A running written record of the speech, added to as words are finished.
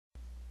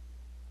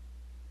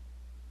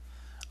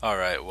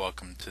Alright,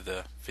 welcome to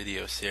the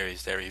video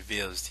series that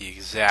reveals the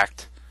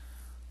exact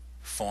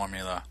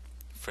formula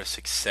for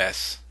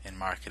success in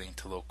marketing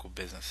to local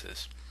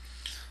businesses.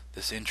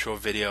 This intro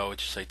video, I would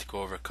just like to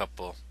go over a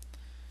couple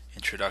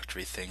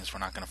introductory things we're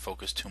not going to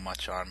focus too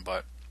much on,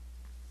 but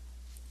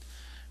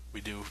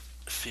we do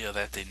feel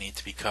that they need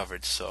to be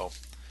covered. So,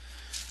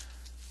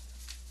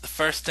 the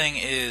first thing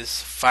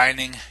is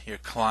finding your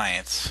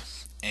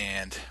clients,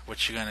 and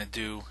what you're going to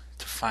do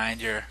to find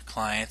your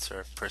clients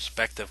or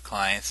prospective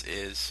clients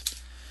is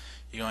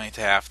you're going to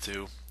have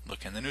to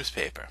look in the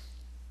newspaper,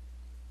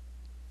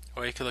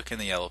 or you could look in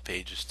the yellow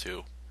pages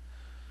too,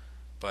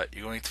 but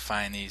you're going to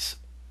find these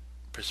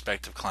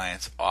prospective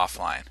clients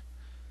offline.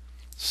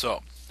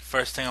 So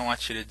first thing I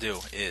want you to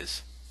do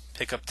is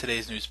pick up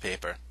today's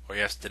newspaper, or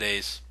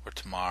yesterday's, or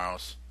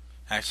tomorrow's.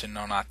 Actually,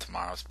 no, not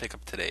tomorrow's. Pick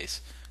up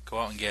today's. Go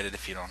out and get it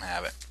if you don't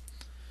have it.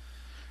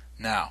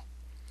 Now,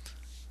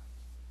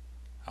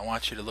 I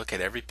want you to look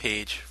at every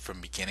page from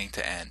beginning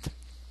to end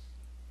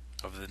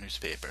of the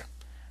newspaper.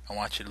 I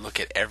want you to look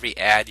at every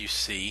ad you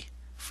see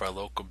for a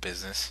local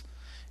business,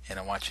 and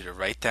I want you to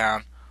write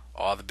down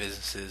all the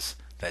businesses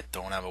that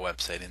don't have a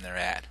website in their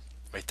ad.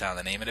 Write down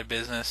the name of the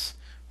business,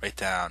 write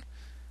down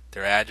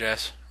their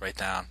address, write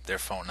down their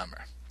phone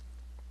number.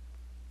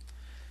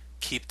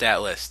 Keep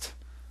that list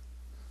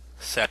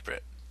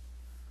separate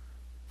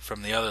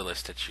from the other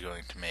list that you're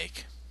going to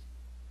make.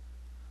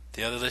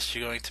 The other list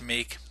you're going to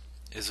make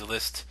is a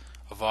list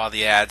of all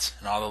the ads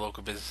and all the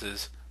local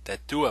businesses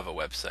that do have a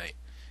website.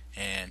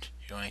 And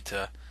you're going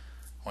to,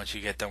 once you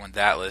get done with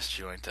that list,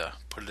 you're going to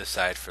put it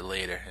aside for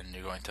later, and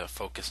you're going to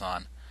focus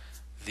on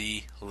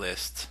the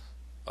list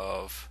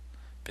of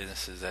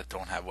businesses that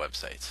don't have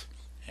websites,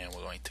 and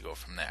we're going to go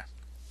from there.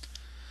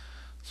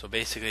 So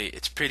basically,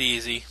 it's pretty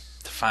easy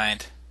to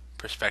find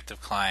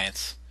prospective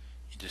clients.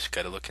 You just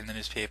got to look in the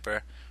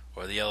newspaper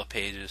or the yellow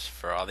pages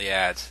for all the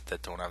ads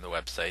that don't have the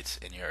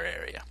websites in your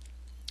area.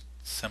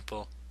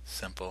 Simple,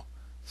 simple,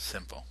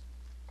 simple.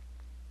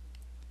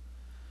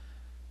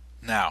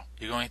 Now,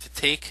 you're going to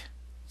take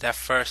that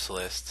first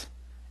list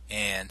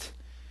and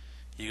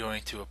you're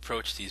going to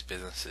approach these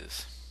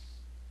businesses.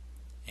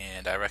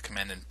 And I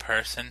recommend in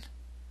person,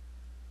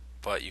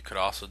 but you could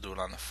also do it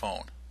on the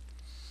phone.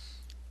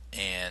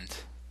 And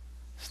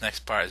this next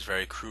part is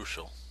very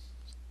crucial.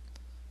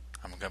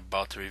 I'm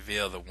about to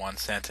reveal the one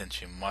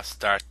sentence you must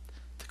start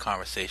the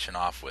conversation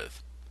off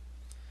with.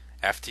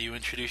 After you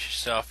introduce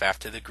yourself,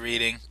 after the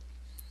greeting,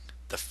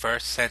 the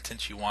first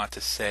sentence you want to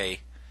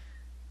say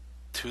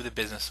to the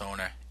business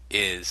owner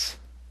is,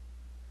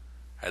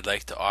 I'd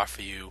like to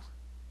offer you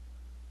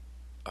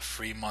a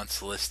free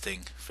month's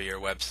listing for your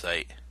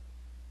website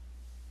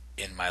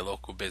in my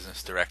local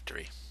business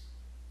directory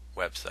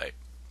website.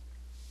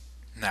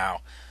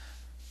 Now,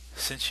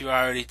 since you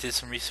already did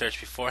some research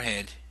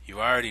beforehand,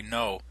 you already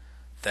know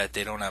that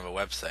they don't have a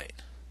website.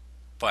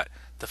 But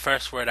the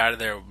first word out of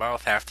their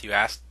mouth after you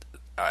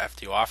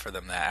offer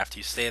them that, after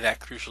you say that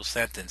crucial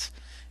sentence,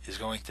 is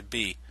going to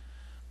be,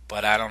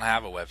 but I don't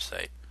have a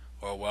website,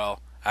 or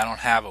well, I don't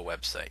have a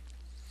website.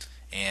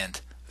 And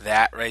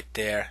that right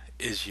there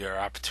is your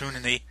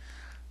opportunity.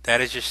 That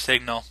is your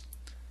signal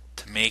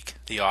to make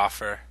the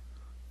offer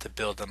to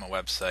build them a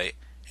website,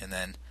 and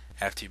then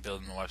after you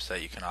build them a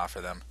website, you can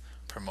offer them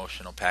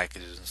promotional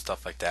packages and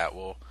stuff like that.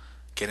 We'll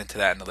get into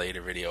that in a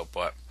later video,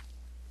 but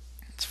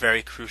it's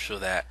very crucial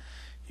that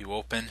you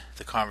open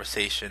the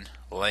conversation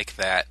like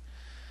that.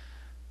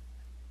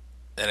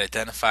 That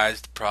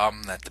identifies the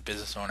problem that the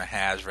business owner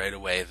has right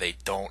away. They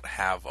don't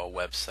have a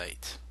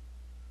website.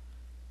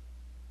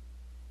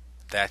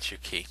 That's your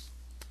key.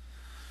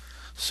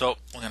 So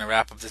we're going to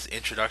wrap up this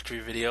introductory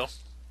video.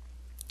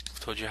 I've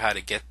told you how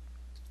to get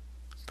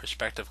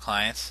prospective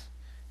clients.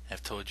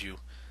 I've told you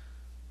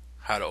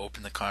how to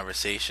open the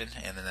conversation,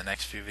 and in the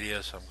next few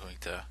videos I'm going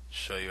to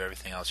show you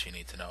everything else you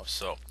need to know.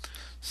 So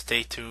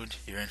stay tuned.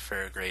 You're in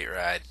for a great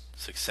ride.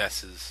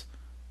 Success is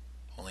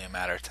only a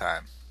matter of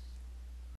time.